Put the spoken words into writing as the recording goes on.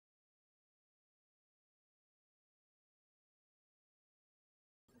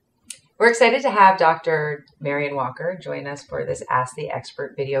We're excited to have Dr. Marion Walker join us for this Ask the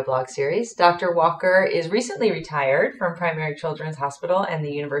Expert video blog series. Dr. Walker is recently retired from Primary Children's Hospital and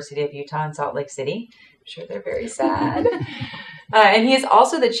the University of Utah in Salt Lake City. I'm sure they're very sad. And he is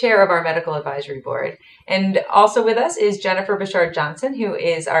also the chair of our medical advisory board. And also with us is Jennifer Bouchard Johnson, who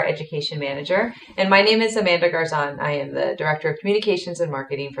is our education manager. And my name is Amanda Garzon. I am the director of communications and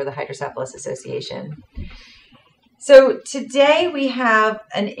marketing for the Hydrocephalus Association. So today we have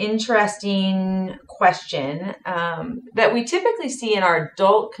an interesting question that we typically see in our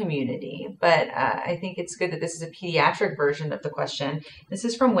adult community, but I think it's good that this is a pediatric version of the question. This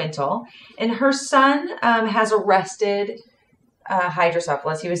is from Wintle, and her son has arrested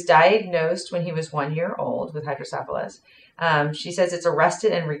hydrocephalus. He was diagnosed when he was 1 year old with hydrocephalus. She says it's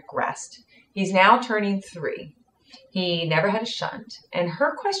arrested and regressed. He's now turning 3. He never had a shunt. And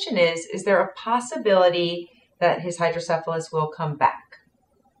her question is there a possibility that his hydrocephalus will come back?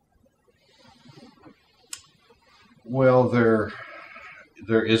 Well, there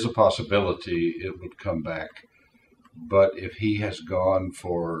is a possibility it would come back, but if he has gone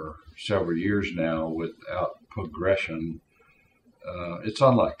for several years now without progression, it's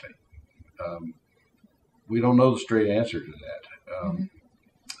unlikely. We don't know the straight answer to that.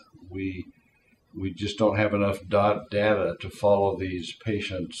 We just don't have enough data to follow these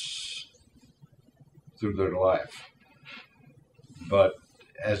patients through their life. But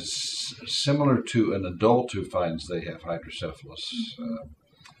as similar to an adult who finds they have hydrocephalus,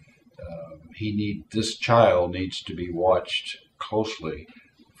 this child needs to be watched closely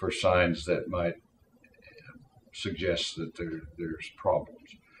for signs that might suggest that there's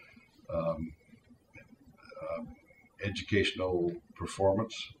problems. Educational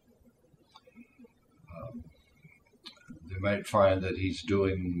performance. They might find that he's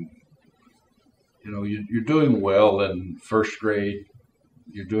doing, you're doing well in first grade,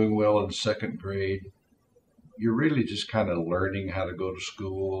 you're doing well in second grade, you're really just kind of learning how to go to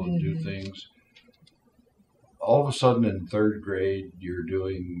school and do things. All of a sudden in third grade, you're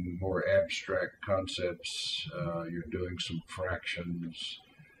doing more abstract concepts, you're doing some fractions,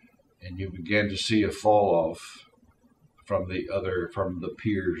 and you begin to see a fall off from the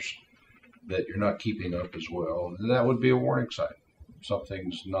peers that you're not keeping up as well. And that would be a warning sign.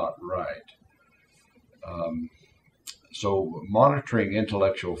 Something's not right. So monitoring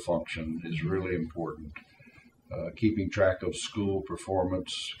intellectual function is really important. Keeping track of school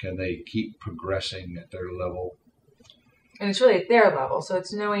performance. Can they keep progressing at their level? And it's really at their level. So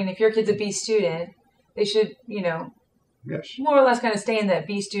it's knowing if your kid's a B student, they should, yes, more or less kind of stay in that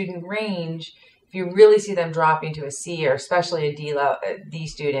B student range. If you really see them dropping to a C or especially a D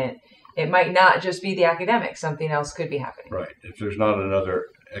student, it might not just be the academics. Something else could be happening. Right. If there's not another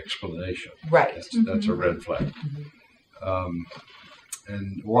explanation. Right. That's a red flag.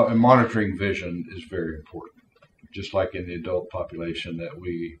 And monitoring vision is very important. Just like in the adult population that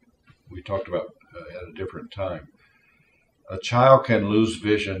we talked about at a different time. A child can lose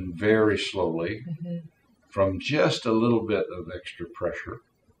vision very slowly from just a little bit of extra pressure,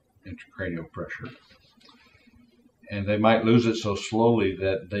 intracranial pressure. And they might lose it so slowly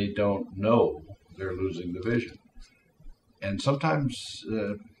that they don't know they're losing the vision. And sometimes,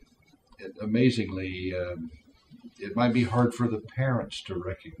 amazingly, it might be hard for the parents to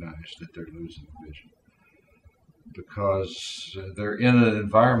recognize that they're losing the vision because they're in an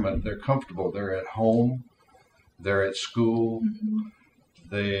environment, they're comfortable, they're at home, they're at school,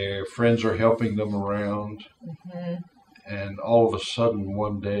 their friends are helping them around, and all of a sudden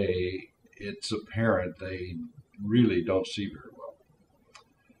one day it's apparent they really don't see very well.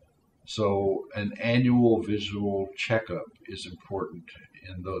 So an annual visual checkup is important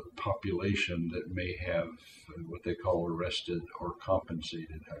in the population that may have what they call arrested or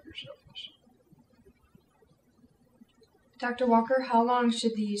compensated hydrocephalus. Dr. Walker, how long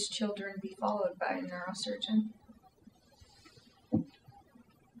should these children be followed by a neurosurgeon?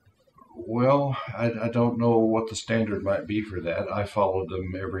 Well, I don't know what the standard might be for that. I followed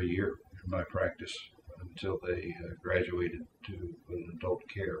them every year in my practice until they graduated to adult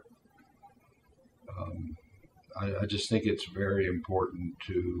care. I just think it's very important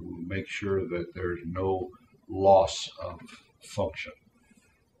to make sure that there's no loss of function.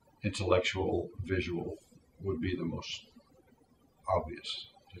 Intellectual, visual would be the most obvious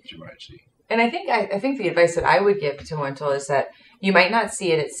that you might see. And I think the advice that I would give to Wintle is that you might not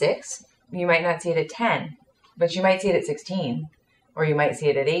see it at 6, you might not see it at 10, but you might see it at 16, or you might see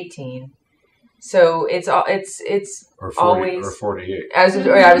it at 18. So it's or 40, always or 48. I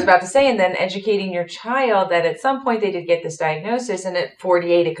was about to say, and then educating your child that at some point they did get this diagnosis, and at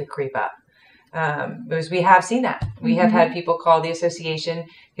 48 it could creep up. Because we have seen that. We have had people call the association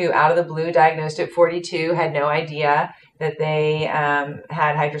who out of the blue diagnosed at 42, had no idea that they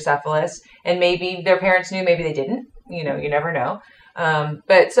had hydrocephalus, and maybe their parents knew, maybe they didn't. You never know.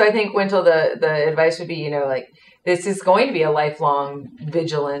 But so I think, Wintle, the advice would be, like, this is going to be a lifelong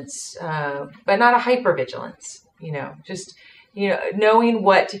vigilance, but not a hypervigilance, just, knowing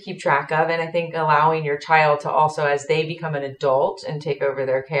what to keep track of. And I think allowing your child to also, as they become an adult and take over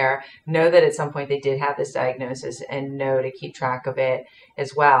their care, know that at some point they did have this diagnosis and know to keep track of it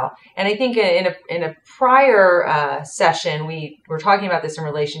as well. And I think in a prior session, we were talking about this in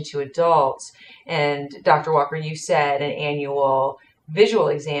relation to adults. And Dr. Walker, you said an annual visual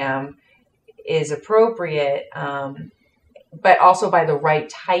exam is appropriate, but also by the right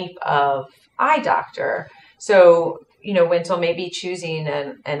type of eye doctor. So, Wintle, maybe choosing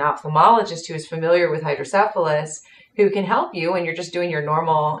an ophthalmologist who is familiar with hydrocephalus, who can help you when you're just doing your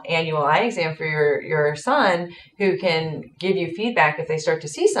normal annual eye exam for your son, who can give you feedback if they start to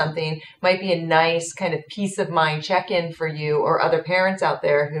see something, might be a nice kind of peace of mind check-in for you or other parents out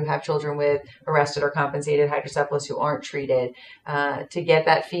there who have children with arrested or compensated hydrocephalus who aren't treated, to get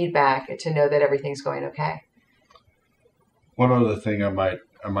that feedback, to know that everything's going okay. One other thing I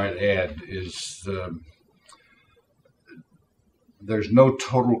might add is there's no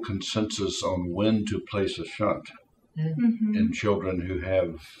total consensus on when to place a shunt in children who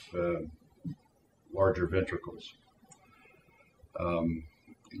have larger ventricles.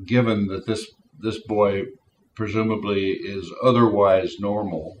 Given that this boy presumably is otherwise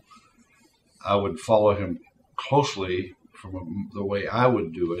normal, I would follow him closely from the way I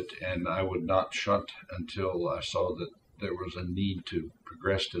would do it, and I would not shunt until I saw that there was a need to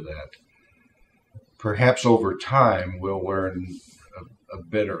progress to that. Perhaps over time we'll learn a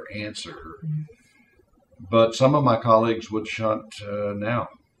better answer. But some of my colleagues would shunt now.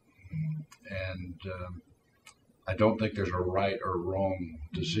 And I don't think there's a right or wrong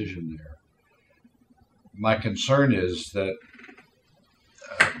decision there. My concern is that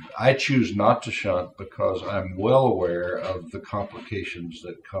I choose not to shunt because I'm well aware of the complications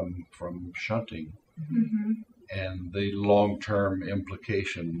that come from shunting and the long-term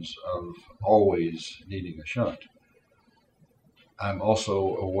implications of always needing a shunt. I'm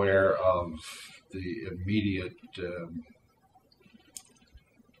also aware of the immediate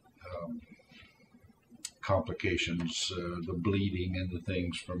complications, the bleeding and the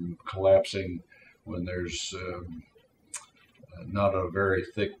things from collapsing when there's not a very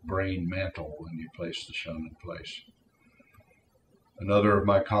thick brain mantle when you place the shunt in place. Another of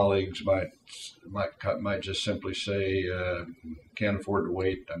my colleagues might just simply say, can't afford to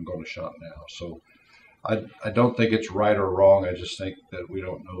wait, I'm going to shunt now. So I don't think it's right or wrong. I just think that we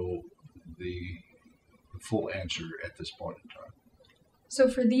don't know the full answer at this point in time. So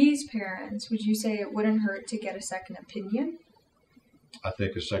for these parents, would you say it wouldn't hurt to get a second opinion? I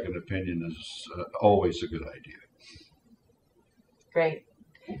think a second opinion is always a good idea. Great.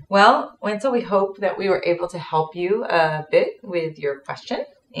 Well, Wintle, we hope that we were able to help you a bit with your question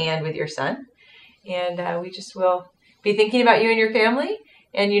and with your son. And we just will be thinking about you and your family.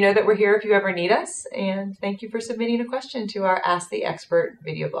 And you know that we're here if you ever need us. And thank you for submitting a question to our Ask the Expert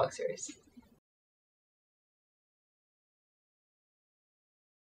video blog series.